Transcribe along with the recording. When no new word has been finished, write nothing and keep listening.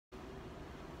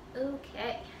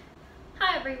Okay.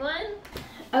 Hi everyone.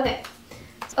 Okay.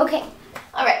 Okay.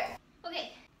 All right.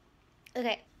 Okay.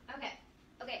 Okay. Okay.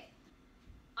 Okay.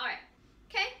 All right.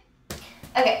 Okay.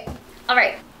 Okay. All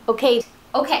right. Okay.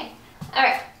 Okay. All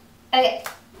right. Okay.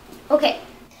 Okay.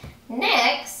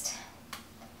 Next.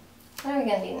 What are we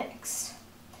gonna do next?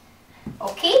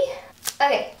 Okay.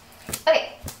 Okay.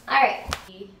 Okay. All right.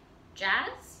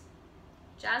 Jazz?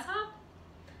 Jazz hop?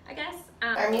 I guess.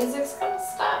 Our music's gonna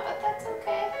stop, but that's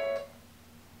okay.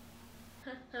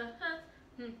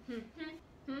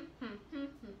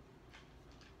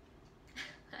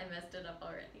 I messed it up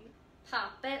already.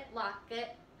 Pop it, lock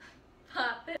it,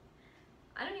 pop it.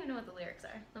 I don't even know what the lyrics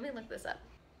are. Let me look this up.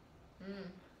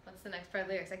 What's the next part of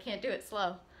the lyrics? I can't do it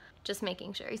slow. Just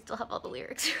making sure I still have all the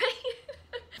lyrics right.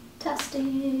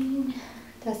 Testing,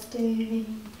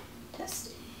 testing,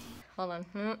 testing. Hold on.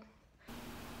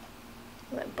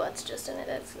 My butt's just in it,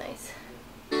 that's nice.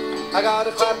 I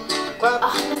gotta clap, clap,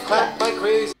 clap like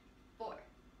crazy. 4.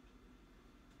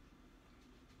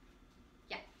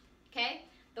 Yeah. Okay?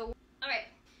 Alright.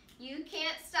 You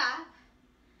can't stop.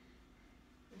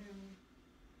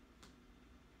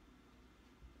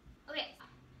 Okay.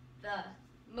 The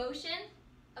motion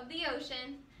of the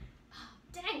ocean. Oh,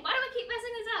 dang, why do I keep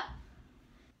messing this up?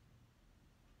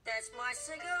 That's my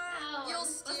cigar. Oh, You'll I'm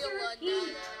supposed steal to one.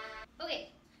 repeat. Okay.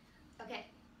 Okay.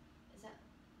 Is that...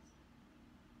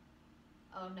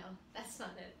 Oh no, that's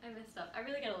not it. I messed up. I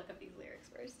really gotta look up these lyrics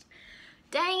first.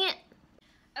 Dang it!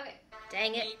 Okay.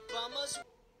 Dang it.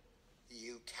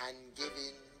 You can give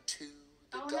in to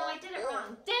the Oh no, I did it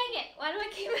wrong. Dang it! Why do I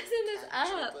keep messing this up?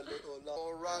 I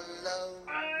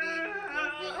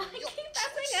keep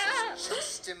messing up.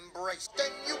 Just embrace,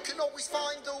 then you can always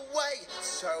find a way.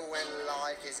 So when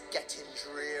life is getting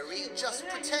dreary, just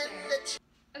pretend that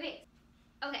Okay.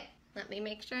 Okay. Let me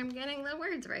make sure I'm getting the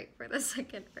words right for the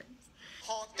second verse.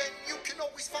 then you can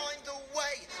always find a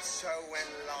way. So when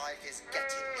life is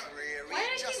getting dreary, Why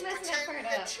did I just keep messing that pretend part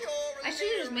up? that you're I should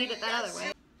have just made it that other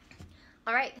way.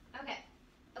 Alright. Okay.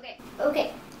 Okay.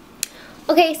 Okay.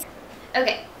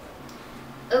 Okay.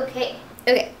 Okay.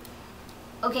 Okay.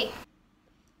 Okay.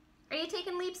 Are you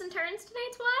taking leaps and turns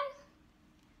today, Twy?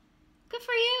 Good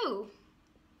for you.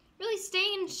 Really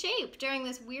staying in shape during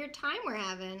this weird time we're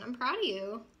having. I'm proud of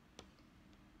you.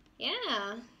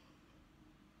 Yeah.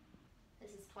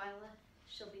 This is Twyla.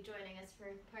 She'll be joining us for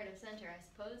part of center, I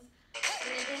suppose. You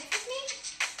gonna dance with me?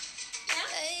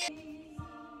 Yeah?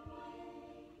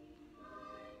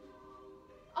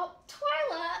 Oh,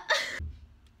 Twyla!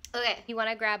 Okay, you want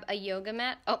to grab a yoga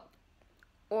mat? Oh,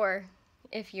 or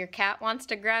if your cat wants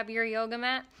to grab your yoga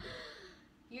mat.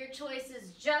 Your choice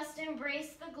is just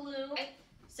embrace the glue. Okay,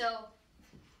 so...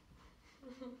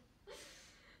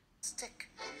 stick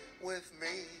with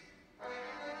me.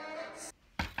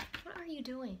 What are you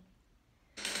doing?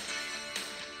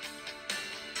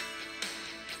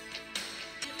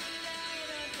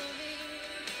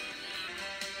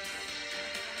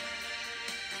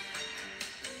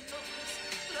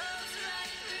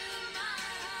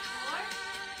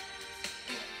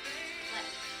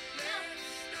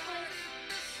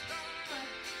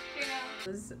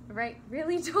 Right,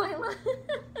 really, Twyla?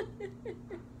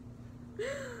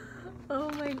 Oh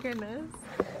my goodness.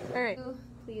 Alright.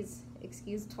 Please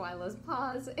excuse Twyla's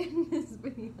pause in this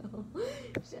video.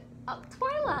 Oh,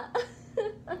 Twyla!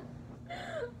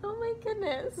 Oh my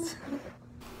goodness.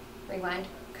 Rewind,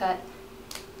 cut.